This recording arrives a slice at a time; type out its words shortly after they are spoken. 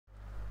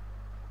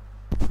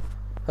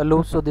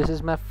Hello, so this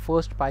is my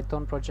first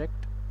Python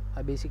project.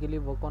 I basically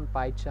work on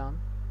PyCharm.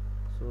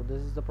 So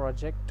this is the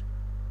project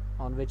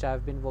on which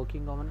I've been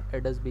working on.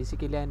 It is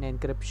basically an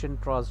encryption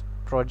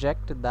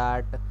project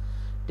that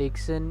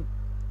takes in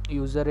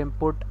user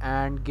input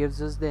and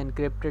gives us the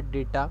encrypted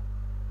data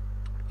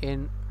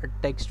in a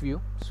text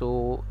view.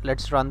 So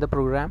let's run the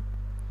program.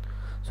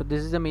 So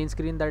this is the main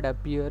screen that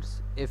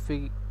appears if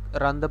we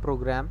run the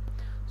program.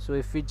 So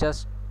if we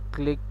just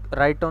click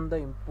right on the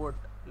input,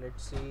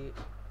 let's say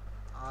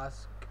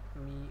ask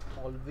me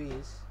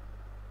always,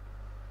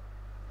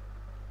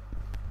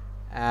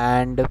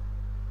 and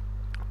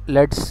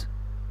let's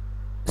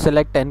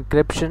select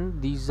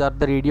encryption. These are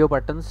the radio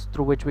buttons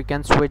through which we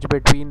can switch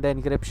between the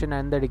encryption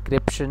and the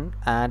decryption,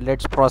 and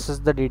let's process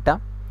the data.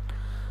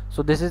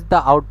 So this is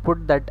the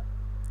output that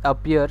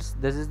appears.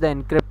 This is the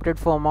encrypted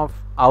form of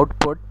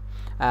output,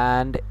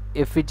 and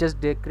if we just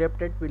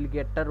decrypt it, we'll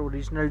get our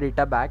original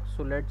data back.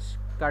 So let's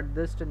cut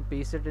this and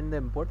paste it in the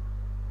input.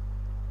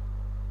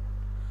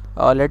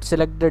 Let's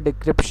select the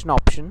decryption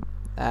option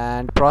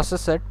and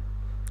process it,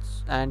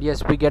 and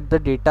yes, we get the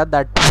data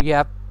that we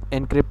have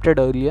encrypted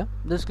earlier.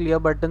 This clear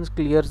buttons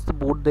clears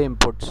both the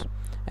inputs.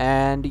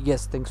 And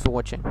yes, thanks for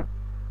watching.